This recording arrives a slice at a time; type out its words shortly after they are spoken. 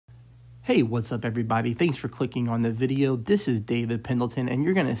Hey, what's up everybody? Thanks for clicking on the video. This is David Pendleton and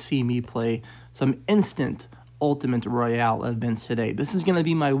you're going to see me play some Instant Ultimate Royale events today. This is going to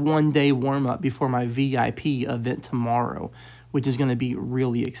be my one-day warm-up before my VIP event tomorrow, which is going to be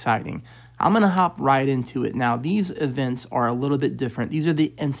really exciting. I'm going to hop right into it. Now, these events are a little bit different. These are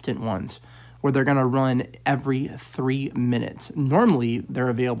the instant ones where they're going to run every 3 minutes. Normally, they're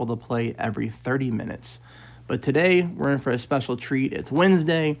available to play every 30 minutes. But today, we're in for a special treat. It's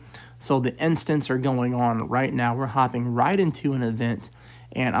Wednesday, so the instants are going on right now. We're hopping right into an event,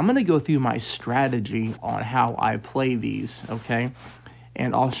 and I'm going to go through my strategy on how I play these, okay?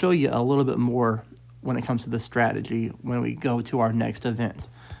 And I'll show you a little bit more when it comes to the strategy when we go to our next event.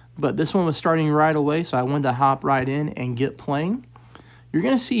 But this one was starting right away, so I wanted to hop right in and get playing. You're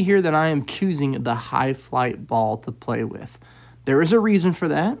going to see here that I am choosing the high flight ball to play with. There is a reason for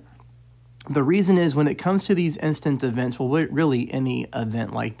that. The reason is when it comes to these instant events, well, really any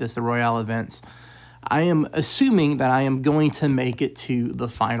event like this, the Royale events, I am assuming that I am going to make it to the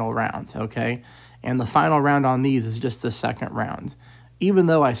final round, okay? And the final round on these is just the second round. Even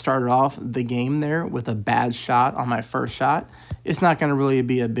though I started off the game there with a bad shot on my first shot, it's not going to really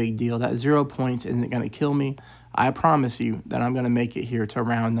be a big deal. That 0 points isn't going to kill me. I promise you that I'm going to make it here to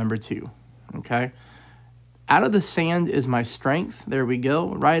round number 2, okay? Out of the sand is my strength. There we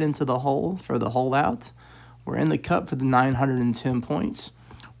go, right into the hole for the hole out. We're in the cup for the 910 points.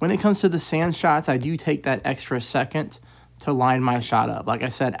 When it comes to the sand shots, I do take that extra second to line my shot up. Like I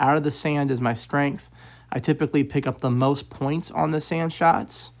said, out of the sand is my strength. I typically pick up the most points on the sand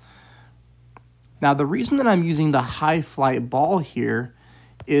shots. Now, the reason that I'm using the high flight ball here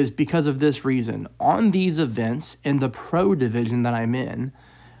is because of this reason. On these events, in the pro division that I'm in,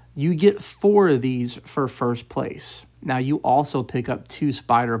 you get 4 of these for first place. Now, you also pick up 2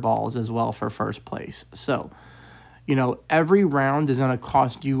 spider balls as well for first place. So, you know, every round is going to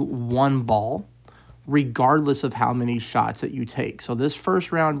cost you 1 ball, regardless of how many shots that you take. So this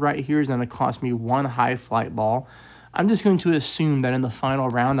first round right here is going to cost me 1 high flight ball. I'm just going to assume that in the final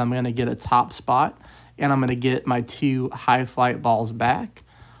round, I'm going to get a top spot, and I'm going to get my 2 high flight balls back.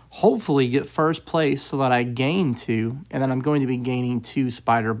 Hopefully get first place so that I gain 2, and then I'm going to be gaining 2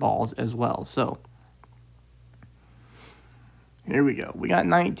 spider balls as well. So here we go. We got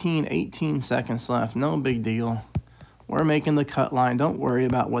 18 seconds left. No big deal. We're making the cut line. Don't worry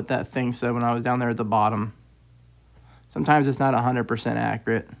about what that thing said when I was down there at the bottom. Sometimes it's not 100%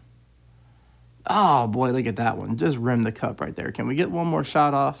 accurate. Oh boy, look at that one. Just rimmed the cup right there. Can we get one more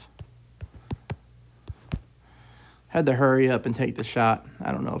shot off? Had to hurry up and take the shot.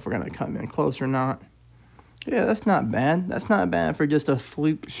 I don't know if we're going to come in close or not. Yeah, that's not bad. That's not bad for just a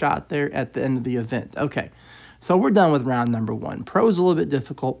fluke shot there at the end of the event. Okay, so we're done with round number 1. Pro's a little bit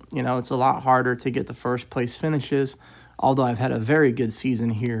difficult. You know, it's a lot harder to get the first place finishes, although I've had a very good season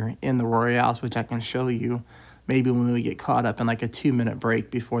here in the Royales, which I can show you maybe when we get caught up in like a 2-minute break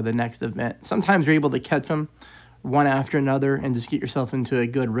before the next event. Sometimes you're able to catch them one after another and just get yourself into a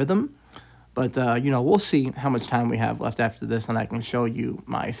good rhythm. But, you know, we'll see how much time we have left after this, and I can show you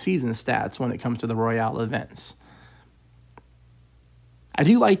my season stats when it comes to the Royale events. I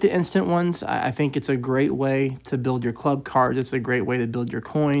do like the instant ones. I think it's a great way to build your club cards. It's a great way to build your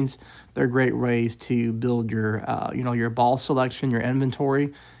coins. They're great ways to build your, you know, your ball selection, your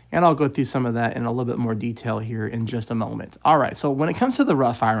inventory. And I'll go through some of that in a little bit more detail here in just a moment. All right, so when it comes to the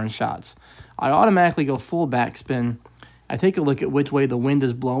rough iron shots, I automatically go full backspin. I take a look at which way the wind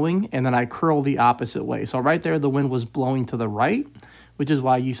is blowing, and then I curl the opposite way. So right there, the wind was blowing to the right, which is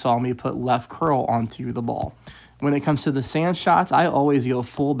why you saw me put left curl onto the ball. When it comes to the sand shots, I always go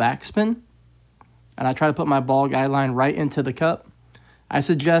full backspin, and I try to put my ball guideline right into the cup. I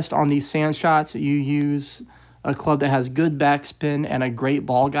suggest on these sand shots, you use a club that has good backspin and a great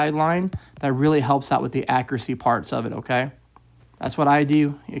ball guideline. That really helps out with the accuracy parts of it, okay? That's what I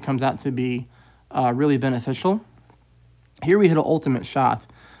do. It comes out to be really beneficial. Here we hit an ultimate shot.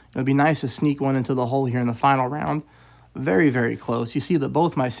 It would be nice to sneak one into the hole here in the final round. Very, very close. You see that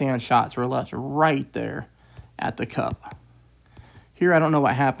both my sand shots were left right there at the cup. Here, I don't know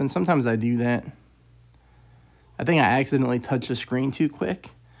what happened. Sometimes I do that. I think I accidentally touched the screen too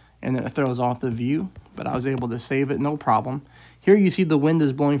quick, and then it throws off the view, but I was able to save it, no problem. Here you see the wind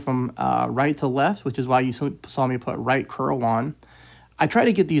is blowing from right to left, which is why you saw me put right curl on. I try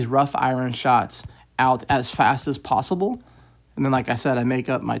to get these rough iron shots out as fast as possible. And then, like I said, I make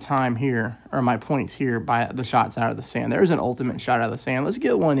up my time here, or my points here, by the shots out of the sand. There's an ultimate shot out of the sand. Let's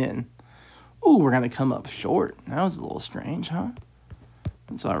get one in. Ooh, we're going to come up short. That was a little strange, huh?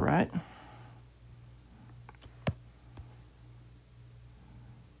 That's all right.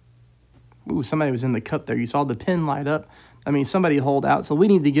 Ooh, somebody was in the cup there. You saw the pin light up. Somebody hold out. So we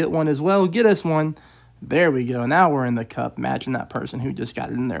need to get one as well. Get us one. There we go. Now we're in the cup. Imagine that person who just got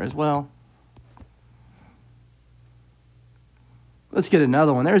it in there as well. Let's get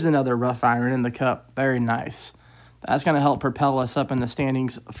another one. There's another rough iron in the cup. Very nice. That's going to help propel us up in the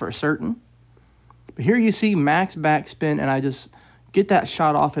standings for certain. But here you see max backspin, and I just get that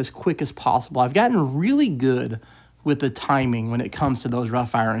shot off as quick as possible. I've gotten really good with the timing when it comes to those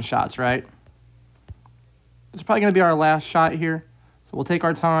rough iron shots, right? It's probably going to be our last shot here. So we'll take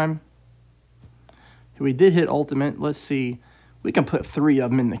our time. We did hit ultimate. Let's see. We can put 3 of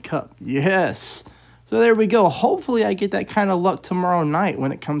them in the cup. Yes. So there we go. Hopefully I get that kind of luck tomorrow night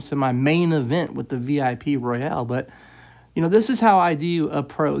when it comes to my main event with the VIP Royale. But, this is how I do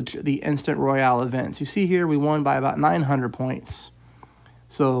approach the Instant Royale events. You see here we won by about 900 points.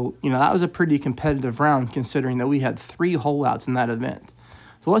 So, that was a pretty competitive round considering that we had 3 holdouts in that event.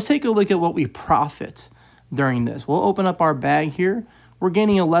 So let's take a look at what we profit during this. We'll open up our bag here. We're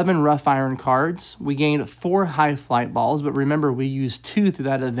gaining 11 rough iron cards. We gained 4 high flight balls, but remember we used 2 through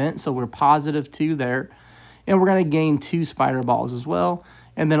that event, so we're positive 2 there. And we're going to gain 2 spider balls as well,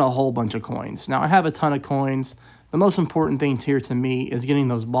 and then a whole bunch of coins. Now I have a ton of coins. The most important thing here to me is getting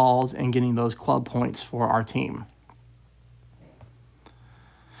those balls and getting those club points for our team.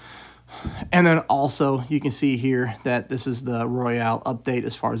 And then also you can see here that this is the Royale update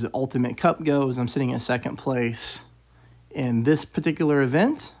as far as the Ultimate Cup goes. I'm sitting in 2nd place in this particular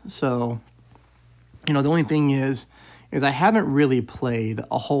event. So, the only thing is I haven't really played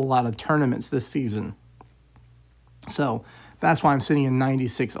a whole lot of tournaments this season. So that's why I'm sitting in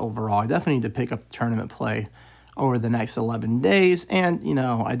 96 overall. I definitely need to pick up tournament play over the next 11 days. And,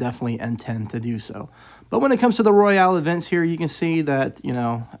 I definitely intend to do so. But when it comes to the Royale events here, you can see that,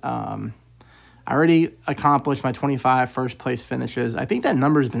 I already accomplished my 25 first place finishes. I think that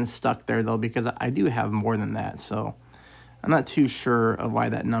number's been stuck there, though, because I do have more than that. So I'm not too sure of why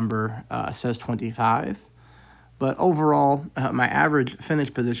that number says 25. But overall, my average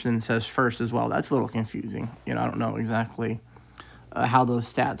finish position says first as well. That's a little confusing. I don't know exactly how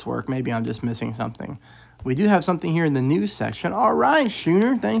those stats work. Maybe I'm just missing something. We do have something here in the news section. All right,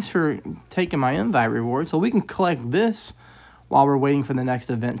 Schooner, thanks for taking my invite reward. So we can collect this while we're waiting for the next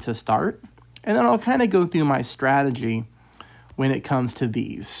event to start. And then I'll kind of go through my strategy when it comes to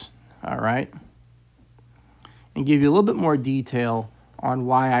these. All right. And give you a little bit more detail on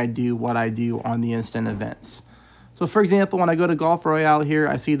why I do what I do on the instant events. So, for example, when I go to Golf Royale here,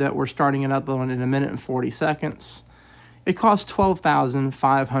 I see that we're starting it up in 1 minute and 40 seconds. It costs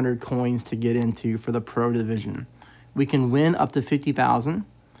 12,500 coins to get into for the Pro Division. We can win up to 50,000.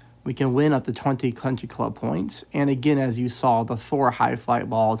 We can win up to 20 country club points. And again, as you saw, the 4 high flight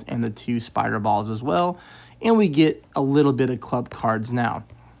balls and the 2 spider balls as well. And we get a little bit of club cards now.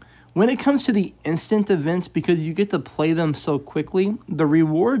 When it comes to the instant events, because you get to play them so quickly, the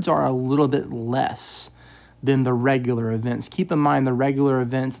rewards are a little bit less than the regular events. Keep in mind, the regular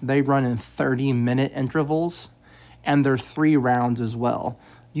events, they run in 30-minute intervals, and there's 3 rounds as well.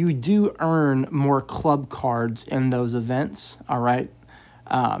 You do earn more club cards in those events, all right?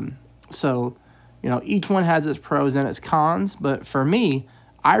 So, each one has its pros and its cons, but for me,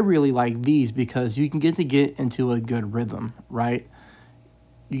 I really like these because you can get into a good rhythm, right?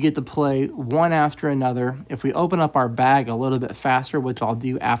 You get to play one after another. If we open up our bag a little bit faster, which I'll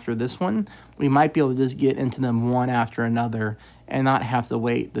do after this one, we might be able to just get into them one after another and not have to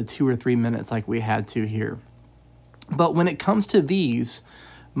wait the 2 or 3 minutes like we had to here. But when it comes to these,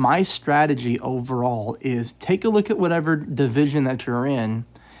 my strategy overall is take a look at whatever division that you're in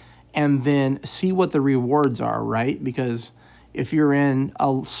and then see what the rewards are, right? Because if you're in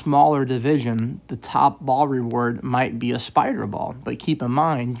a smaller division, the top ball reward might be a spider ball. But keep in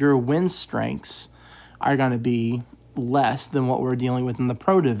mind, your win strengths are going to be less than what we're dealing with in the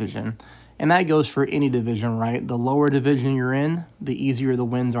pro division. And that goes for any division, right? The lower division you're in, the easier the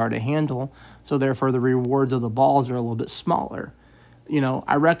wins are to handle. So therefore, the rewards of the balls are a little bit smaller.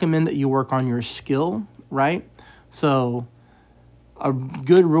 I recommend that you work on your skill, right? So a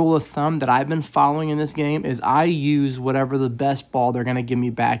good rule of thumb that I've been following in this game is I use whatever the best ball they're going to give me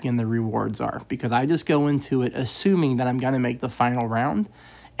back in the rewards are, because I just go into it assuming that I'm going to make the final round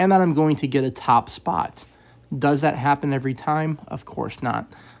and that I'm going to get a top spot. Does that happen every time? Of course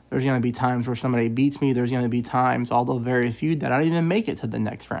not. There's going to be times where somebody beats me. There's going to be times, although very few, that I don't even make it to the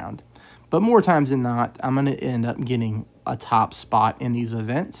next round. But more times than not, I'm going to end up getting a top spot in these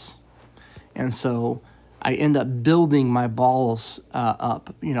events. And so I end up building my balls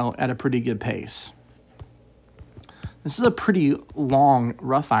up, at a pretty good pace. This is a pretty long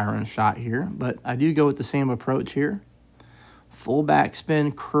rough iron shot here, but I do go with the same approach here. full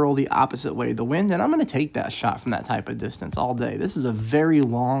backspin, curl the opposite way of the wind, and I'm going to take that shot from that type of distance all day. This is a very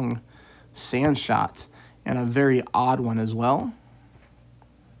long sand shot and a very odd one as well.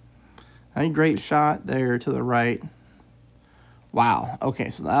 A great shot there to the right. Wow. Okay,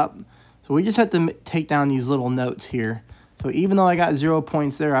 so we just have to take down these little notes here. So even though I got 0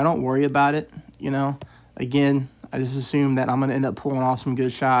 points there, I don't worry about it, you know. Again, I just assume that I'm going to end up pulling off some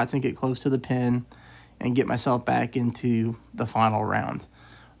good shots and get close to the pin and get myself back into the final round.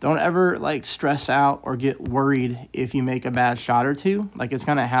 Don't ever, like, stress out or get worried if you make a bad shot or two. Like, it's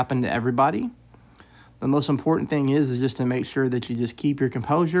going to happen to everybody. The most important thing is just to make sure that you just keep your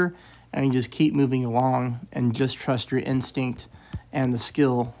composure and you just keep moving along and just trust your instinct and the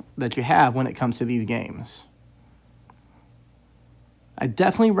skill that you have when it comes to these games. I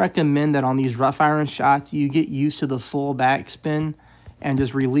definitely recommend that on these rough iron shots, you get used to the full backspin and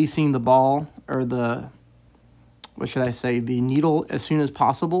just releasing the ball, or the, what should I say, the needle as soon as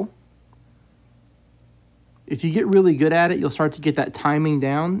possible. If you get really good at it, you'll start to get that timing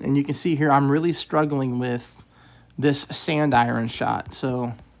down. And you can see here, I'm really struggling with this sand iron shot.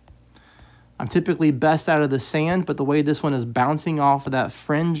 So I'm typically best out of the sand, but the way this one is bouncing off of that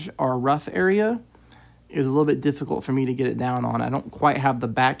fringe or rough area is a little bit difficult for me to get it down on. I don't quite have the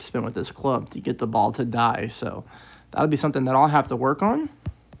backspin with this club to get the ball to die, so that'll be something that I'll have to work on.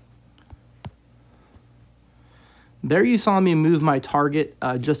 There you saw me move my target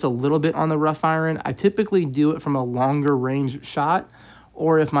just a little bit on the rough iron. I typically do it from a longer range shot,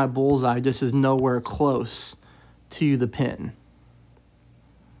 or if my bullseye just is nowhere close to the pin.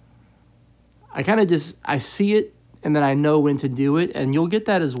 I see it, and then I know when to do it, and you'll get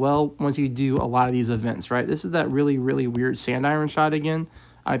that as well once you do a lot of these events, right? This is that really, really weird sand iron shot again.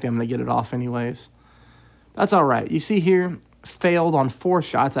 I think I'm going to get it off anyways. That's all right. You see here, failed on 4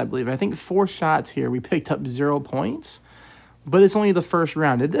 shots, I believe. I think 4 shots here, we picked up 0 points, but it's only the first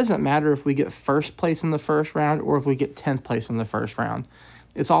round. It doesn't matter if we get first place in the first round or if we get 10th place in the first round.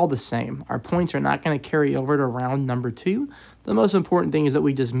 It's all the same. Our points are not going to carry over to round number 2. The most important thing is that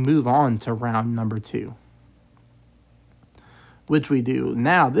we just move on to round number 2, which we do.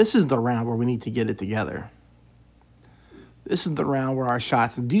 Now, this is the round where we need to get it together. This is the round where our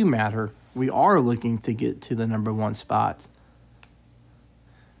shots do matter. We are looking to get to the number 1 spot.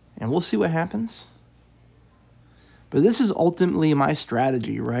 And we'll see what happens. But this is ultimately my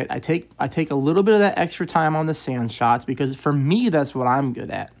strategy, right? I take a little bit of that extra time on the sand shots because for me, that's what I'm good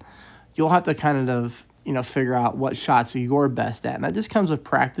at. You'll have to kind of, you know, figure out what shots you're best at. And that just comes with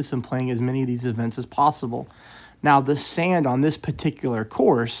practice and playing as many of these events as possible. Now, the sand on this particular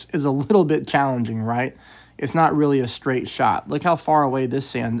course is a little bit challenging, right? It's not really a straight shot. Look how far away this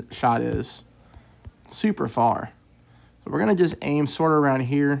sand shot is. Super far. So we're going to just aim sort of around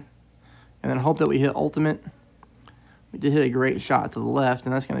here and then hope that we hit ultimate. We did hit a great shot to the left,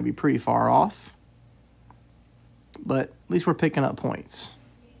 and that's going to be pretty far off. But at least we're picking up points.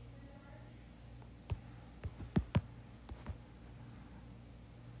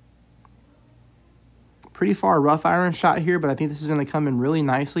 Pretty far rough iron shot here, but I think this is going to come in really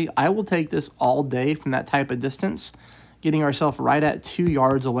nicely. I will take this all day from that type of distance. Getting ourselves right at 2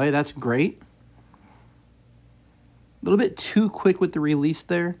 yards away, that's great. A little bit too quick with the release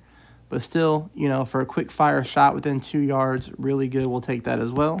there, but still, you know, for a quick fire shot within 2 yards, really good. We'll take that as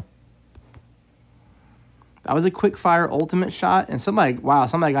well. That was a quick fire ultimate shot, and somebody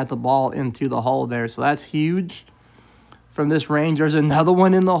got the ball into the hole there, so that's huge. From this range, there's another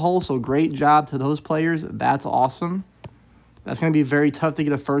one in the hole, so great job to those players. That's awesome. That's going to be very tough to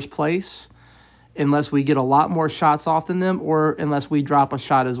get a first place unless we get a lot more shots off than them or unless we drop a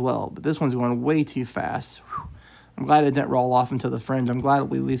shot as well. But this one's going way too fast. Whew. I'm glad it didn't roll off into the fringe. I'm glad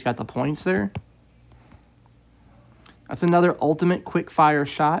we at least got the points there. That's another ultimate quick fire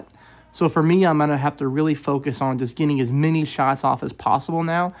shot. So for me, I'm going to have to really focus on just getting as many shots off as possible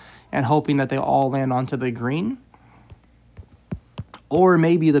now and hoping that they all land onto the green. Or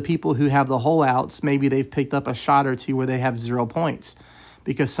maybe the people who have the hole outs, maybe they've picked up a shot or two where they have 0 points.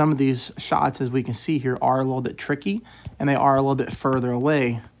 Because some of these shots, as we can see here, are a little bit tricky. And they are a little bit further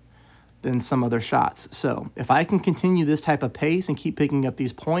away than some other shots. So if I can continue this type of pace and keep picking up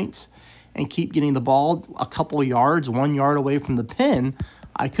these points and keep getting the ball a couple yards, 1 yard away from the pin,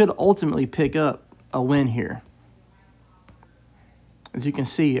 I could ultimately pick up a win here. As you can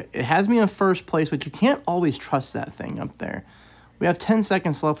see, it has me in first place, but you can't always trust that thing up there. We have 10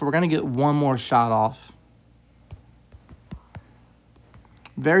 seconds left. We're going to get one more shot off.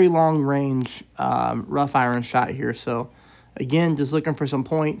 Very long range rough iron shot here. So, again, just looking for some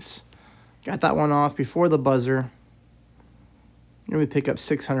points. Got that one off before the buzzer. Let me pick up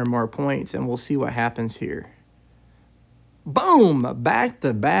 600 more points, and we'll see what happens here. Boom! Back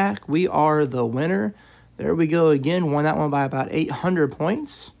to back. We are the winner. There we go again. Won that one by about 800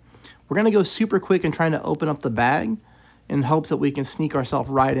 points. We're going to go super quick and trying to open up the bag in hopes that we can sneak ourselves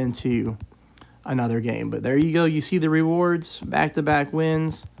right into another game. But there you go. You see the rewards. Back-to-back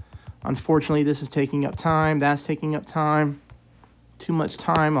wins. Unfortunately, this is taking up time. That's taking up time. Too much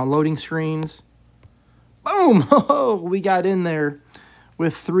time on loading screens. Boom! Oh, we got in there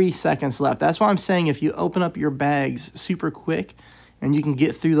with 3 seconds left. That's why I'm saying if you open up your bags super quick and you can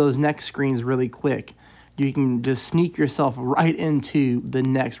get through those next screens really quick, you can just sneak yourself right into the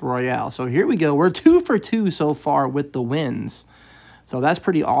next Royale. So here we go. We're 2 for 2 so far with the wins. So that's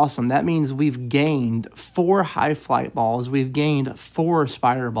pretty awesome. That means we've gained 4 high flight balls. We've gained 4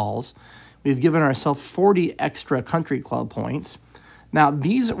 spider balls. We've given ourselves 40 extra country club points. Now,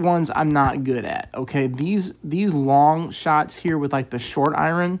 these ones I'm not good at, okay? These long shots here with, like, the short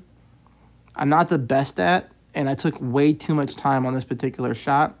iron, I'm not the best at, and I took way too much time on this particular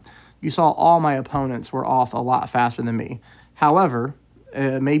shot. You saw all my opponents were off a lot faster than me. However,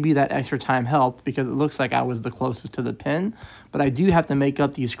 maybe that extra time helped because it looks like I was the closest to the pin, but I do have to make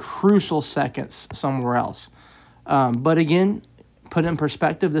up these crucial seconds somewhere else. But again, put in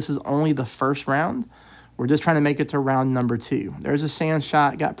perspective, this is only the first round. We're just trying to make it to round number 2. There's a sand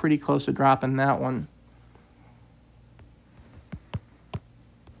shot. Got pretty close to dropping that one.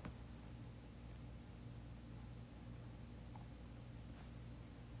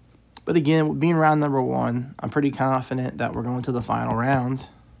 But again, being round number 1, I'm pretty confident that we're going to the final round.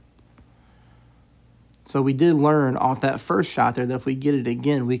 So we did learn off that first shot there that if we get it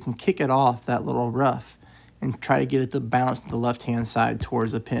again, we can kick it off that little rough and try to get it to bounce to the left-hand side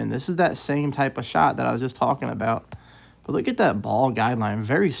towards the pin. This is that same type of shot that I was just talking about. But look at that ball guideline.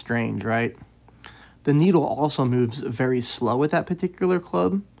 Very strange, right? The needle also moves very slow with that particular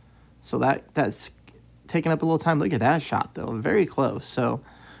club. So that's taking up a little time. Look at that shot, though. Very close. So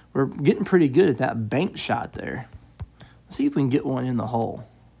we're getting pretty good at that bank shot there. Let's see if we can get one in the hole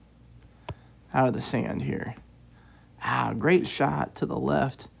out of the sand here. Ah, great shot to the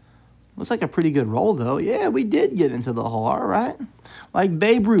left. Looks like a pretty good roll, though. Yeah, we did get into the hole. All right. Like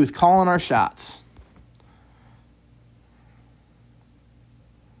Babe Ruth calling our shots.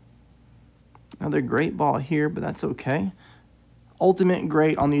 Another great ball here, but that's okay. Ultimate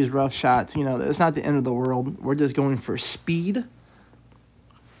great on these rough shots. You know, it's not the end of the world. We're just going for speed.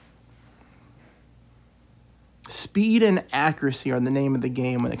 Speed and accuracy are the name of the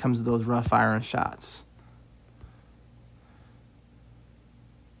game when it comes to those rough iron shots.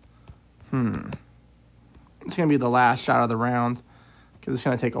 It's going to be the last shot of the round because it's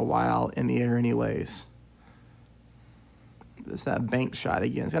going to take a while in the air anyways. It's that bank shot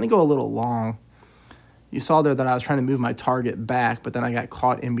again. It's going to go a little long. You saw there that I was trying to move my target back, but then I got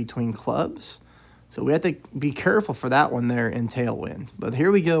caught in between clubs. So we have to be careful for that one there in tailwind. But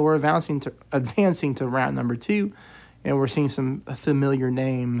here we go. We're advancing to round number 2, and we're seeing some familiar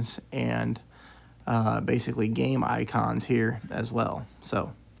names and basically game icons here as well.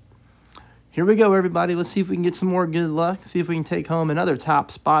 So here we go, everybody. Let's see if we can get some more good luck. See if we can take home another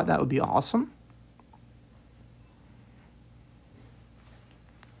top spot. That would be awesome.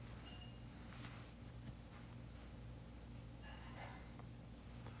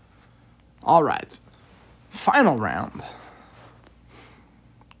 All right. Final round.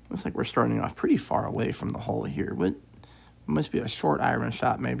 Looks like we're starting off pretty far away from the hole here. What must be a short iron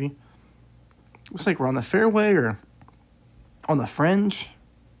shot, maybe. Looks like we're on the fairway or on the fringe.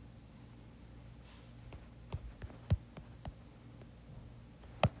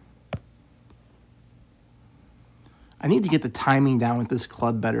 I need to get the timing down with this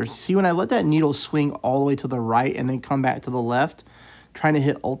club better. See, when I let that needle swing all the way to the right and then come back to the left, trying to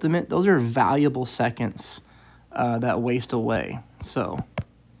hit ultimate, those are valuable seconds that waste away. So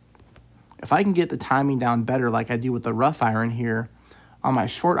if I can get the timing down better like I do with the rough iron here on my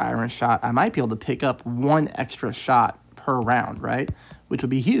short iron shot, I might be able to pick up 1 extra shot per round, right? Which would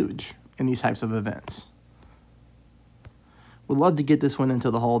be huge in these types of events. Would love to get this one into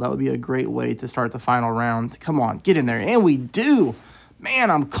the hole. That would be a great way to start the final round. Come on, get in there. And we do.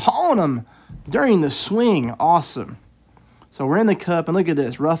 Man, I'm calling them during the swing. Awesome. So we're in the cup, and look at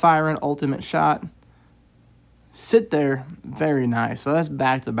this. Rough iron, ultimate shot. Sit there. Very nice. So that's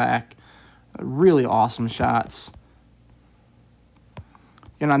back-to-back. Really awesome shots.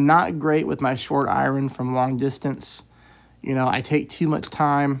 And I'm not great with my short iron from long distance. You know, I take too much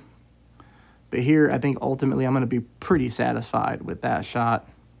time. But here, I think ultimately I'm going to be pretty satisfied with that shot.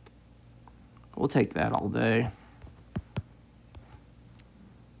 We'll take that all day.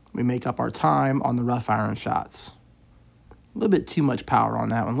 We make up our time on the rough iron shots. A little bit too much power on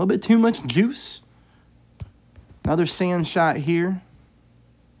that one. A little bit too much juice. Another sand shot here.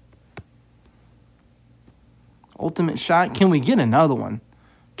 Ultimate shot. Can we get another one?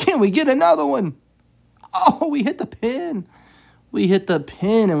 Can we get another one? Oh, we hit the pin. We hit the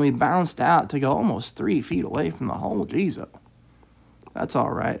pin and we bounced out to go almost 3 feet away from the hole. Jeez, that's all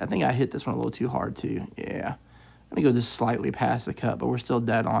right. I think I hit this one a little too hard too. Yeah. I'm going to go just slightly past the cut, but we're still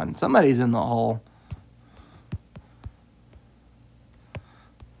dead on. Somebody's in the hole.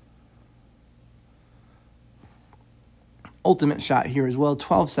 Ultimate shot here as well.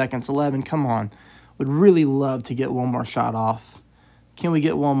 12 seconds, 11. Come on. Would really love to get one more shot off. Can we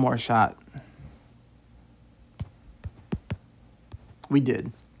get one more shot? We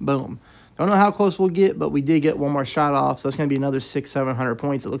did. Boom. Don't know how close we'll get, but we did get one more shot off. So it's going to be another 600-700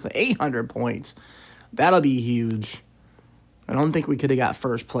 points. It looks like 800 points. That'll be huge. I don't think we could have got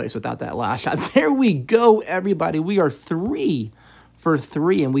first place without that last shot. There we go, everybody. We are 3 for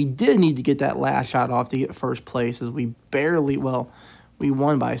 3, and we did need to get that last shot off to get first place as we barely, well, we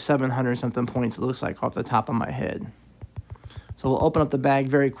won by 700-something points, it looks like, off the top of my head. So we'll open up the bag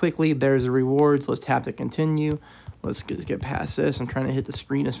very quickly. There's the rewards. Let's tap to continue. Let's get past this. I'm trying to hit the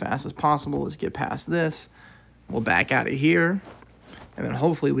screen as fast as possible. Let's get past this. We'll back out of here. And then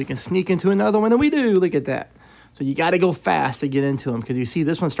hopefully we can sneak into another one. And we do. Look at that. So you got to go fast to get into them. Because you see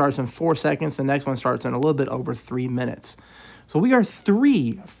this one starts in 4 seconds. The next one starts in a little bit over 3 minutes. So we are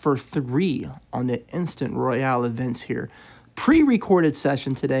 3 for 3 on the Instant Royale events here. Pre-recorded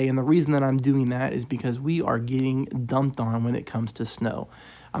session today. And the reason that I'm doing that is because we are getting dumped on when it comes to snow.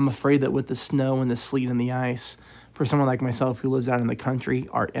 I'm afraid that with the snow and the sleet and the ice, for someone like myself who lives out in the country,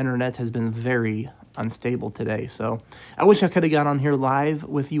 our internet has been very unstable today. So I wish I could have got on here live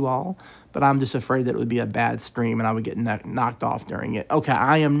with you all, but I'm just afraid that it would be a bad stream and I would get knocked off during it. Okay,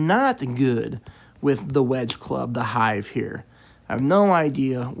 I am not good with the wedge club, the hive here. I have no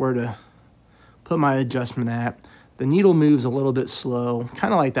idea where to put my adjustment at. The needle moves a little bit slow,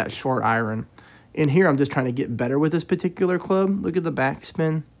 kind of like that short iron. In here, I'm just trying to get better with this particular club. Look at the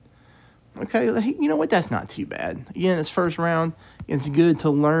backspin. Okay, you know what? That's not too bad. Again, it's first round. It's good to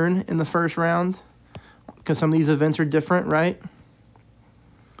learn in the first round because some of these events are different, right?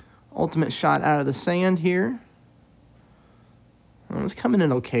 Ultimate shot out of the sand here. Well, it's coming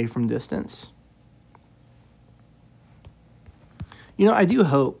in okay from distance. You know, I do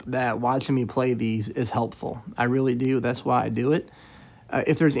hope that watching me play these is helpful. I really do. That's why I do it.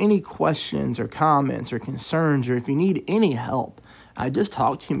 If there's any questions or comments or concerns, or if you need any help, just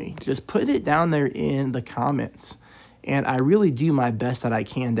talk to me. Just put it down there in the comments. And I really do my best that I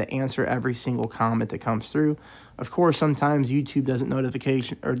can to answer every single comment that comes through. Of course, sometimes YouTube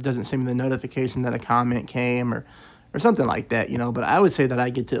doesn't send me the notification that a comment came or something like that, you know. But I would say that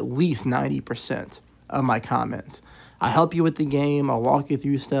I get to at least 90% of my comments. I help you with the game. I'll walk you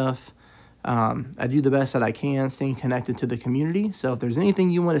through stuff. I do the best that I can, staying connected to the community. So if there's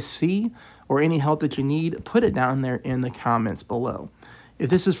anything you want to see or any help that you need, put it down there in the comments below. If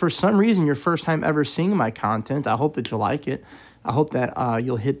this is for some reason your first time ever seeing my content, I hope that you like it. I hope that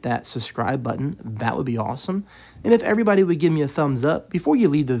you'll hit that subscribe button. That would be awesome. And if everybody would give me a thumbs up before you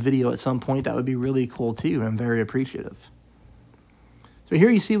leave the video at some point, that would be really cool too. I'm very appreciative. So here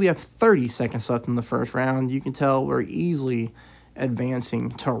you see we have 30 seconds left in the first round. You can tell we're easily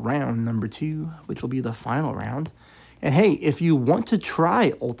advancing to round number 2, which will be the final round. And hey, if you want to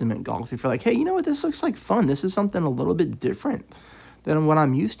try Ultimate Golf, if you're like, hey, you know what, this looks like fun. This is something a little bit different than what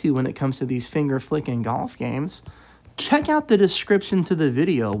I'm used to when it comes to these finger flicking golf games, check out the description to the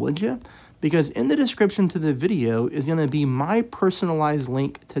video, would you? Because in the description to the video is going to be my personalized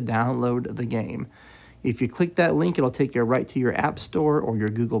link to download the game. If you click that link, it'll take you right to your App Store or your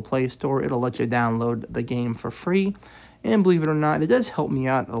Google Play Store. It'll let you download the game for free. And believe it or not, it does help me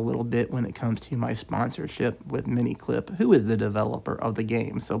out a little bit when it comes to my sponsorship with Miniclip, who is the developer of the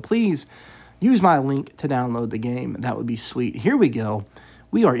game. So please use my link to download the game. That would be sweet. Here we go.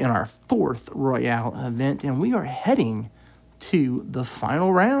 We are in our 4th Royale event, and we are heading to the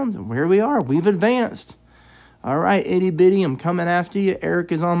final round. Where we are, we've advanced. All right, itty bitty, I'm coming after you.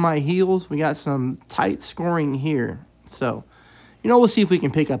 Eric is on my heels. We got some tight scoring here. So, you know, we'll see if we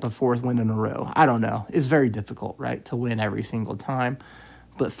can pick up a 4th win in a row. I don't know. It's very difficult, right, to win every single time.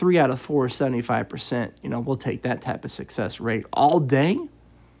 But 3 out of 4 is 75%. You know, we'll take that type of success rate all day.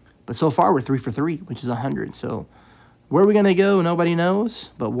 But so far, we're 3 for 3, which is 100. So where are we going to go? Nobody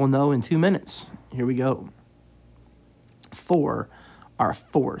knows, but we'll know in 2 minutes. Here we go. For our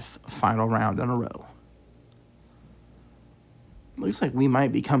 4th final round in a row. Looks like we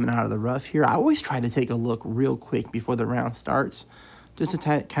might be coming out of the rough here. I always try to take a look real quick before the round starts, just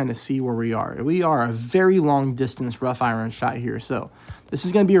to kind of see where we are. We are a very long distance rough iron shot here. So this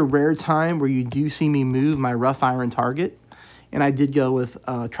is going to be a rare time where you do see me move my rough iron target. And I did go with,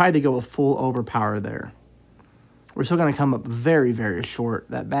 tried to go with full overpower there. We're still going to come up very, very short.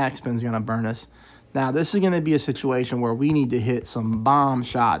 That backspin's going to burn us. Now, this is going to be a situation where we need to hit some bomb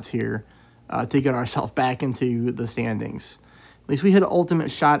shots here to get ourselves back into the standings. At least we hit an ultimate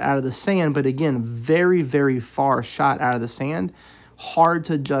shot out of the sand, but again, very, very far shot out of the sand. Hard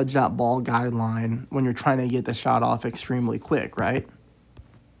to judge that ball guideline when you're trying to get the shot off extremely quick, right?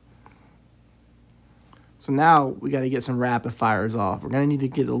 So now we got to get some rapid fires off. We're going to need to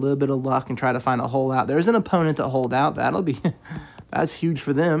get a little bit of luck and try to find a hole out. There's an opponent to hold out. That'll be, that's huge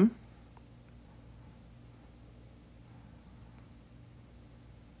for them.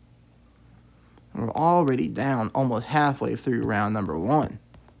 We're already down almost halfway through round number 1.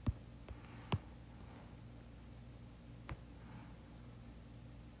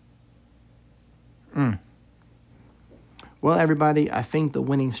 Well, everybody, I think the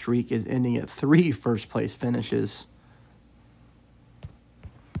winning streak is ending at 3 first-place finishes.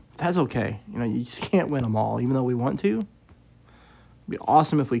 That's okay. You know, you just can't win them all, even though we want to. It'd be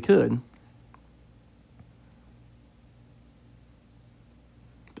awesome if we could.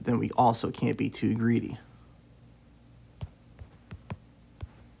 But then we also can't be too greedy.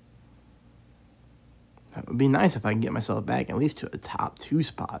 It would be nice if I can get myself back at least to a top 2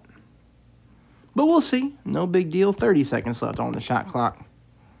 spot. But we'll see. No big deal. 30 seconds left on the shot clock.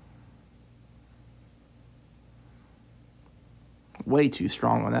 Way too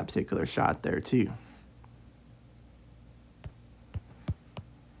strong on that particular shot there, too.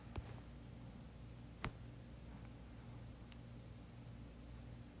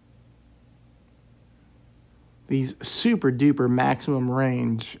 These super duper maximum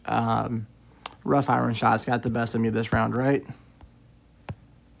range rough iron shots got the best of me this round, right?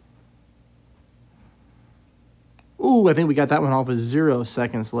 Ooh, I think we got that one off with 0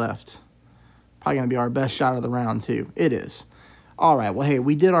 seconds left. Probably going to be our best shot of the round, too. It is. All right, well, hey,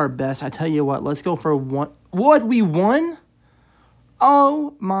 we did our best. I tell you what, let's go for one. What, we won?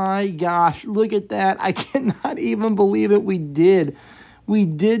 Oh, my gosh. Look at that. I cannot even believe it. We did. We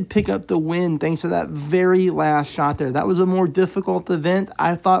did pick up the win thanks to that very last shot there. That was a more difficult event.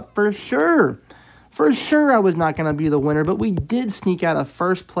 I thought for sure I was not going to be the winner, but we did sneak out of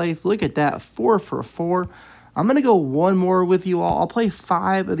first place. Look at that, 4 for 4. I'm going to go one more with you all. I'll play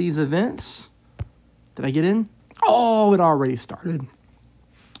 5 of these events. Did I get in? Oh, it already started.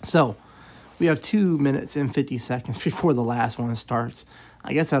 So we have 2 minutes and 50 seconds before the last one starts.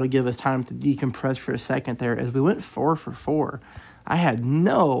 I guess that'll give us time to decompress for a second there as we went 4 for 4. I had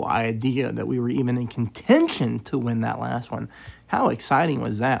no idea that we were even in contention to win that last one. How exciting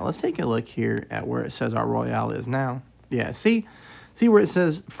was that? Let's take a look here at where it says our Royale is now. Yeah, see where it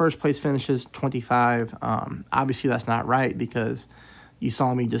says first place finishes 25. Obviously, that's not right because you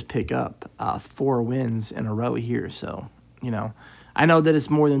saw me just pick up 4 wins in a row here. So, you know, I know that it's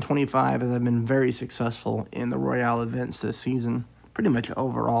more than 25 as I've been very successful in the Royale events this season. Pretty much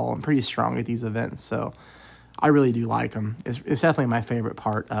overall, I'm pretty strong at these events. So I really do like them. It's definitely my favorite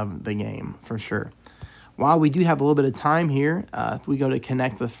part of the game for sure. While we do have a little bit of time here, if we go to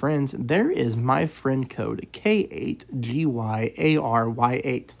connect with friends, there is my friend code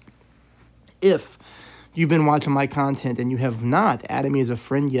K8GYARY8. If you've been watching my content and you have not added me as a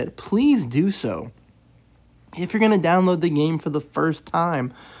friend yet, please do so. If you're going to download the game for the first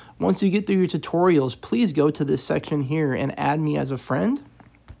time, once you get through your tutorials, please go to this section here and add me as a friend.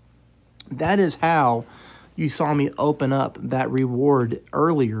 That is how you saw me open up that reward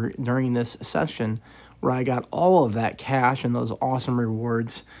earlier during this session, where I got all of that cash and those awesome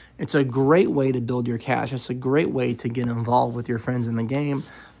rewards. It's a great way to build your cash. It's a great way to get involved with your friends in the game.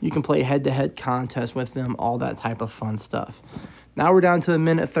 You can play head-to-head contests with them, all that type of fun stuff. Now we're down to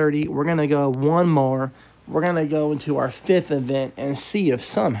 1:30. We're going to go one more. We're going to go into our 5th event and see if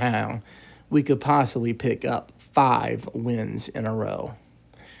somehow we could possibly pick up 5 wins in a row.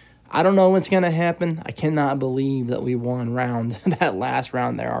 I don't know what's going to happen. I cannot believe that we won that last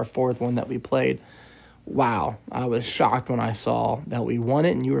round there, our 4th one that we played. Wow, I was shocked when I saw that we won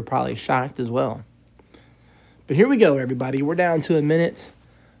it, and you were probably shocked as well. But here we go, everybody. We're down to 1 minute.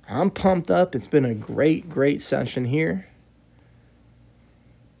 I'm pumped up. It's been a great, great session here.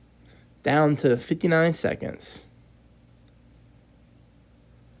 Down to 59 seconds.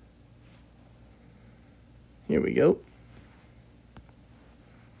 Here we go.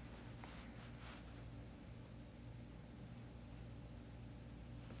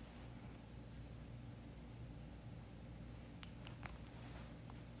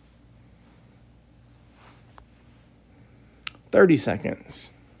 30 seconds.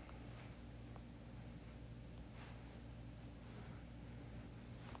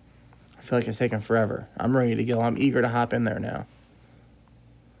 I feel like it's taking forever. I'm ready to go. I'm eager to hop in there now.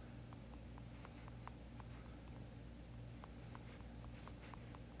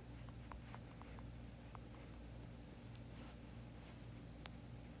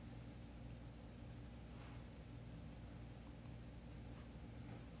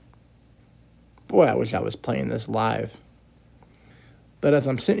 Boy, I wish I was playing this live. But as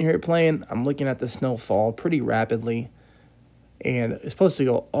I'm sitting here playing, I'm looking at the snowfall pretty rapidly. And it's supposed to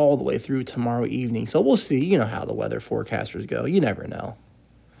go all the way through tomorrow evening. So we'll see. You know how the weather forecasters go. You never know.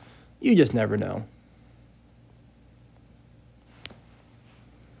 You just never know.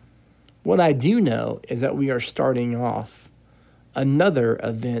 What I do know is that we are starting off another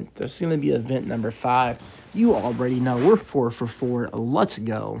event. There's going to be event number 5. You already know we're 4 for 4. Let's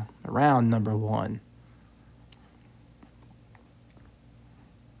go. Round number 1.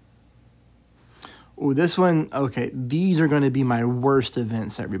 Ooh, this one, okay, these are going to be my worst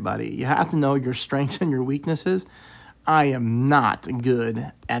events, everybody. You have to know your strengths and your weaknesses. I am not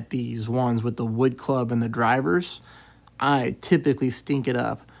good at these ones with the wood club and the drivers. I typically stink it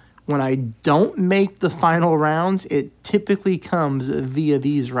up. When I don't make the final rounds, it typically comes via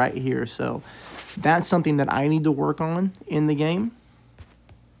these right here. So that's something that I need to work on in the game.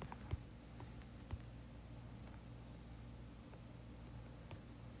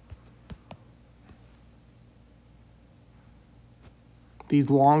 These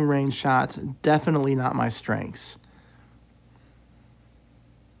long-range shots, definitely not my strengths.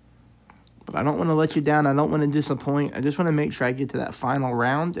 But I don't want to let you down. I don't want to disappoint. I just want to make sure I get to that final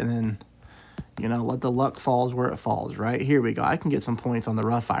round and then, you know, let the luck falls where it falls, right? Here we go. I can get some points on the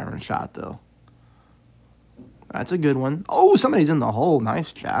rough iron shot, though. That's a good one. Oh, somebody's in the hole.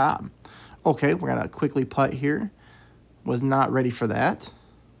 Nice job. Okay, we're going to quickly putt here. Was not ready for that.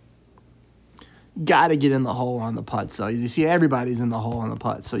 Got to get in the hole on the putt. So you see everybody's in the hole on the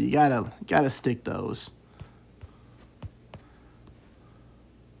putt. So you gotta stick those.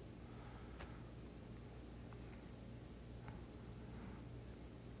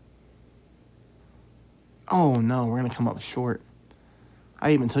 Oh no, we're gonna come up short.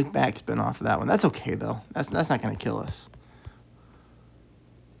 I even took backspin off of that one. That's okay though. That's not gonna kill us.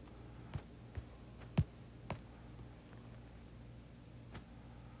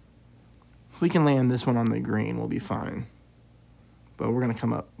 If we can land this one on the green, we'll be fine. But we're going to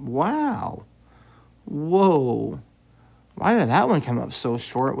come up. Wow. Whoa. Why did that one come up so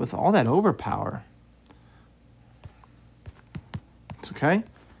short with all that overpower? It's okay.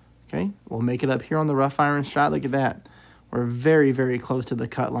 Okay. We'll make it up here on the rough iron shot. Look at that. We're very, very close to the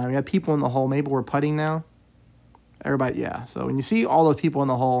cut line. We have people in the hole. Maybe we're putting now. Everybody, yeah. So when you see all those people in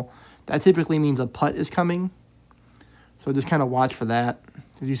the hole, that typically means a putt is coming. So just kind of watch for that.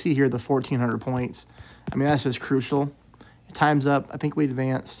 As you see here, the 1,400 points. I mean, that's just crucial. Time's up. I think we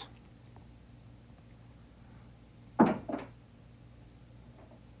advanced.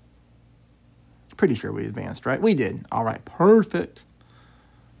 Pretty sure we advanced, right? We did. All right, perfect.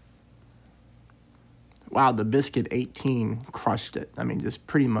 Wow, the Biscuit 18 crushed it. I mean, just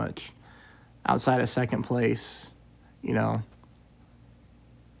pretty much outside of second place, you know,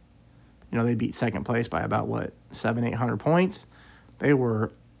 they beat second place by about, what, 700-800 points? They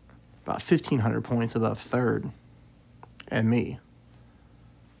were about 1,500 points above third and me.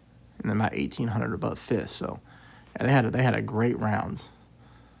 And then about 1,800 above fifth. So yeah, they had a great round.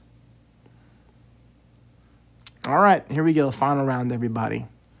 All right, here we go. Final round, everybody.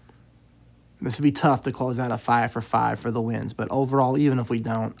 This would be tough to close out a 5 for 5 for the wins. But overall, even if we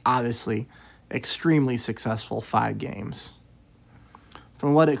don't, obviously, extremely successful 5 games.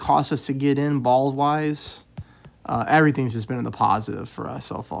 From what it cost us to get in ball-wise, everything's just been in the positive for us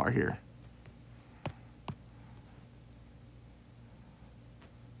so far here.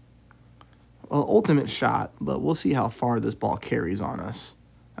 Well, ultimate shot, but we'll see how far this ball carries on us.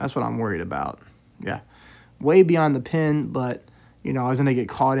 That's what I'm worried about. Yeah, way beyond the pin, but, you know, I was going to get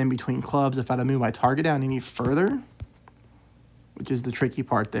caught in between clubs if I'd have moved my target down any further, which is the tricky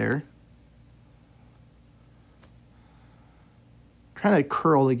part there. Trying to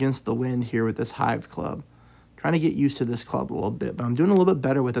curl against the wind here with this Hive club. Trying to get used to this club a little bit, but I'm doing a little bit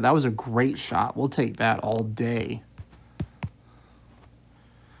better with it. That was a great shot. We'll take that all day.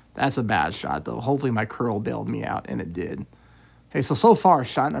 That's a bad shot, though. Hopefully my curl bailed me out, and it did. Okay, so far,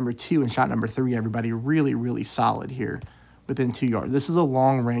 shot number 2 and shot number 3, everybody, really, really solid here within 2 yards. This is a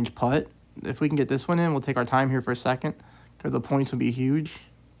long-range putt. If we can get this one in, we'll take our time here for a second because the points will be huge.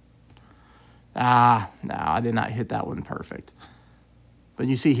 No, I did not hit that one perfect. But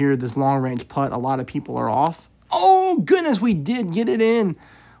you see here, this long-range putt, a lot of people are off. Oh, goodness, we did get it in.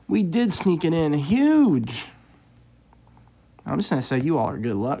 We did sneak it in. Huge. I'm just going to say you all are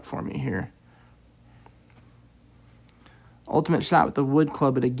good luck for me here. Ultimate shot with the wood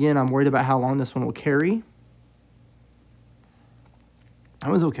club, but again, I'm worried about how long this one will carry. That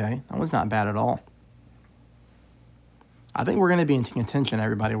was okay. That was not bad at all. I think we're going to be in contention,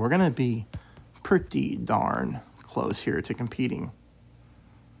 everybody. We're going to be pretty darn close here to competing.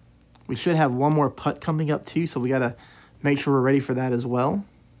 We should have one more putt coming up too, so we got to make sure we're ready for that as well.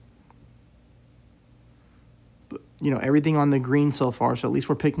 But, you know, everything on the green so far, so at least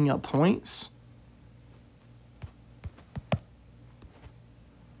we're picking up points.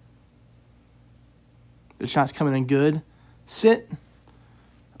 The shot's coming in good. Sit.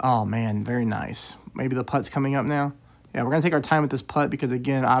 Oh, man, very nice. Maybe the putt's coming up now. Yeah, we're going to take our time with this putt because,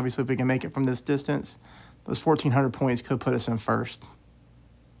 again, obviously if we can make it from this distance, those 1,400 points could put us in first.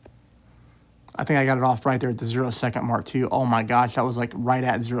 I think I got it off right there at the 0-second mark, too. Oh, my gosh, that was like right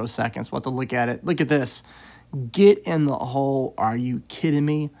at 0 seconds. We'll have to look at it. Look at this. Get in the hole. Are you kidding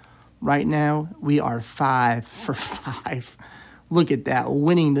me? Right now, we are 5 for 5. Look at that,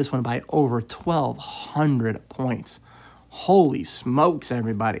 winning this one by over 1,200 points. Holy smokes,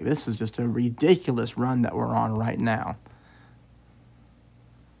 everybody. This is just a ridiculous run that we're on right now.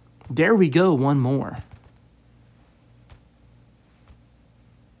 There we go, one more.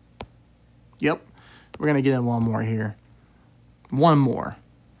 Yep, we're going to get in one more here. One more.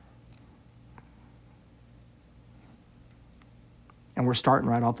 And we're starting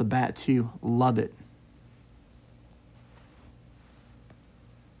right off the bat, too. Love it.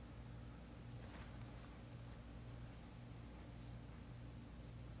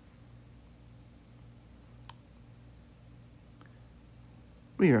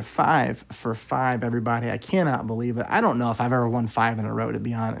 We are 5 for 5, everybody. I cannot believe it. I don't know if I've ever won 5 in a row, to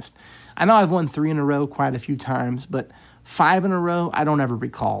be honest. I know I've won 3 in a row quite a few times, but 5 in a row, I don't ever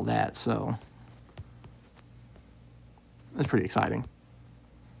recall that, so that's pretty exciting.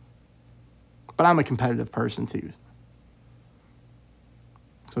 But I'm a competitive person, too.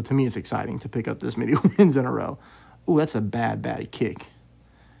 So to me, it's exciting to pick up this many wins in a row. Ooh, that's a bad kick.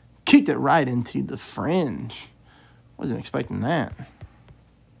 Kicked it right into the fringe. Wasn't expecting that.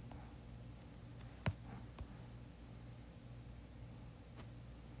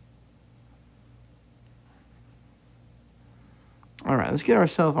 All right, let's get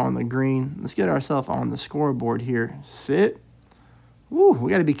ourselves on the green. Let's get ourselves on the scoreboard here. Sit. Woo, we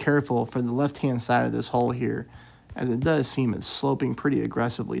got to be careful for the left-hand side of this hole here, as it does seem it's sloping pretty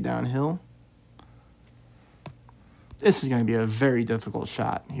aggressively downhill. This is going to be a very difficult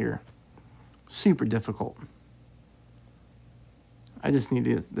shot here. Super difficult. I just need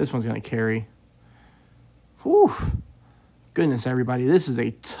to, this one's going to carry. Whew. Goodness, everybody, this is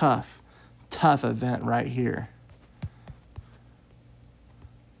a tough event right here.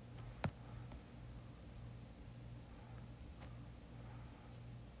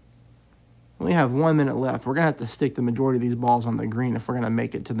 We have 1 minute left. We're going to have to stick the majority of these balls on the green if we're going to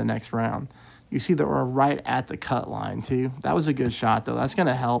make it to the next round. You see that we're right at the cut line, too. That was a good shot, though. That's going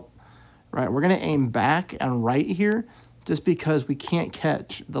to help. Right, we're going to aim back and right here just because we can't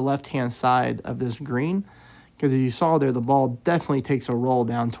catch the left-hand side of this green. Because as you saw there, the ball definitely takes a roll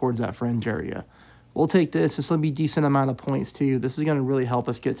down towards that fringe area. We'll take this. This will be a decent amount of points, too. This is going to really help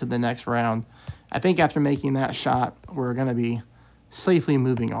us get to the next round. I think after making that shot, we're going to be safely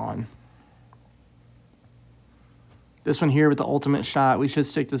moving on. This one here with the ultimate shot, we should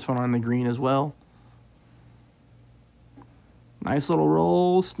stick this one on the green as well. Nice little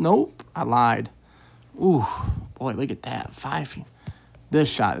rolls. Nope, I lied. Ooh, boy, look at that. 5 feet. This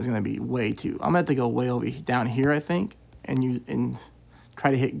shot is going to be way too. I'm going to have to go way over down here, I think, and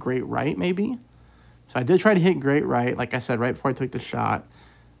try to hit great right, maybe. So I did try to hit great right, like I said, right before I took the shot.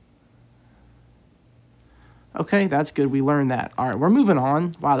 Okay, that's good. We learned that. All right, we're moving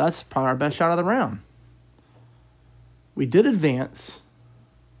on. Wow, that's probably our best shot of the round. We did advance.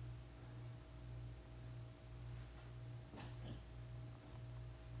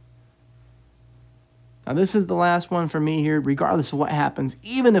 Now, this is the last one for me here. Regardless of what happens,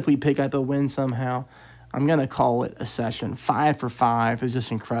 even if we pick up a win somehow, I'm going to call it a session. 5 for 5 is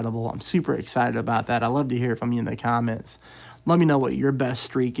just incredible. I'm super excited about that. I'd love to hear from you in the comments. Let me know what your best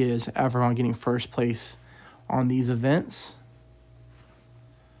streak is ever on getting first place on these events.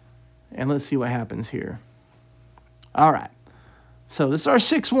 And let's see what happens here. All right. So this is our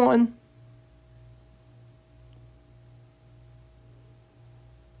 6-1.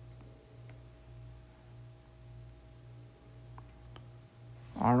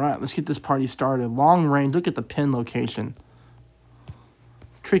 All right, let's get this party started. Long range. Look at the pin location.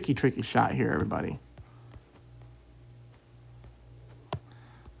 Tricky shot here, everybody.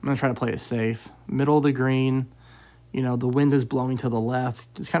 I'm going to try to play it safe. Middle of the green. You know, the wind is blowing to the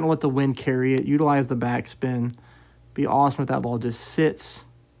left. Just kind of let the wind carry it. Utilize the backspin. Be awesome if that ball just sits.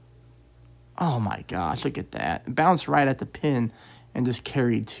 Oh my gosh, look at that. It bounced right at the pin and just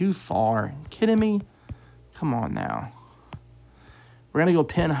carried too far. You kidding me? Come on now. We're going to go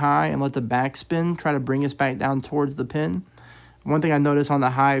pin high and let the backspin try to bring us back down towards the pin. One thing I noticed on the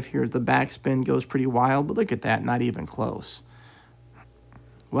hive here is the backspin goes pretty wild, but look at that, not even close.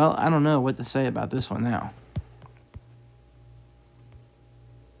 Well, I don't know what to say about this one now.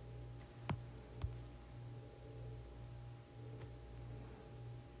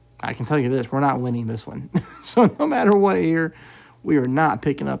 I can tell you this, we're not winning this one. So no matter what here, we are not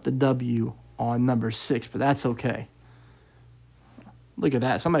picking up the W on number 6, but that's okay. Look at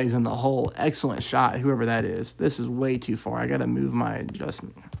that. Somebody's in the hole. Excellent shot, whoever that is. This is way too far. I got to move my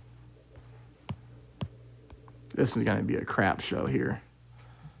adjustment. This is going to be a crap show here.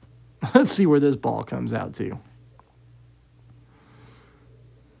 Let's see where this ball comes out to.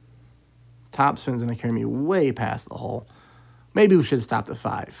 Top spin's going to carry me way past the hole. Maybe we should have stopped at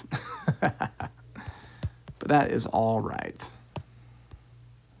 5. But that is all right.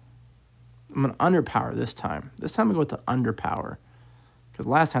 I'm going to underpower this time. This time I'm going to go with the underpower. Because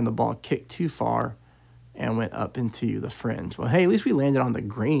last time the ball kicked too far and went up into the fringe. Well, hey, at least we landed on the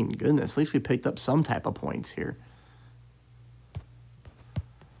green. Goodness, at least we picked up some type of points here.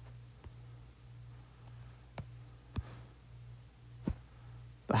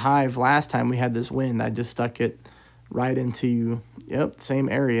 The hive, last time we had this wind, I just stuck it right into, yep, same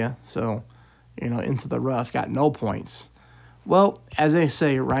area. So, you know, into the rough, got no points. Well, as they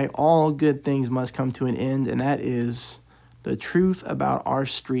say, right, all good things must come to an end, and that is the truth about our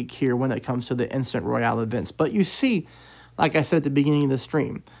streak here when it comes to the Instant Royale events. But you see, like I said at the beginning of the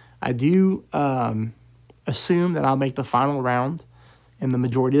stream, I do assume that I'll make the final round in the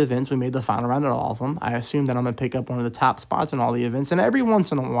majority of the events. We made the final round at all of them. I assume that I'm going to pick up one of the top spots in all the events, and every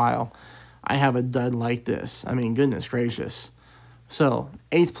once in a while, I have a dud like this. I mean, goodness gracious. So,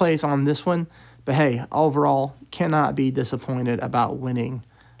 8th place on this one. But hey, overall, cannot be disappointed about winning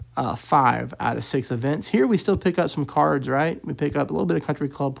 5 out of 6 events. Here we still pick up some cards, right? We pick up a little bit of country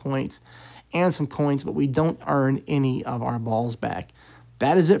club points and some coins, but we don't earn any of our balls back.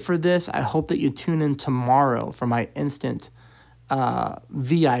 That is it for this. I hope that you tune in tomorrow for my instant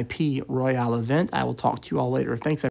VIP Royale event. I will talk to you all later. Thanks, everyone.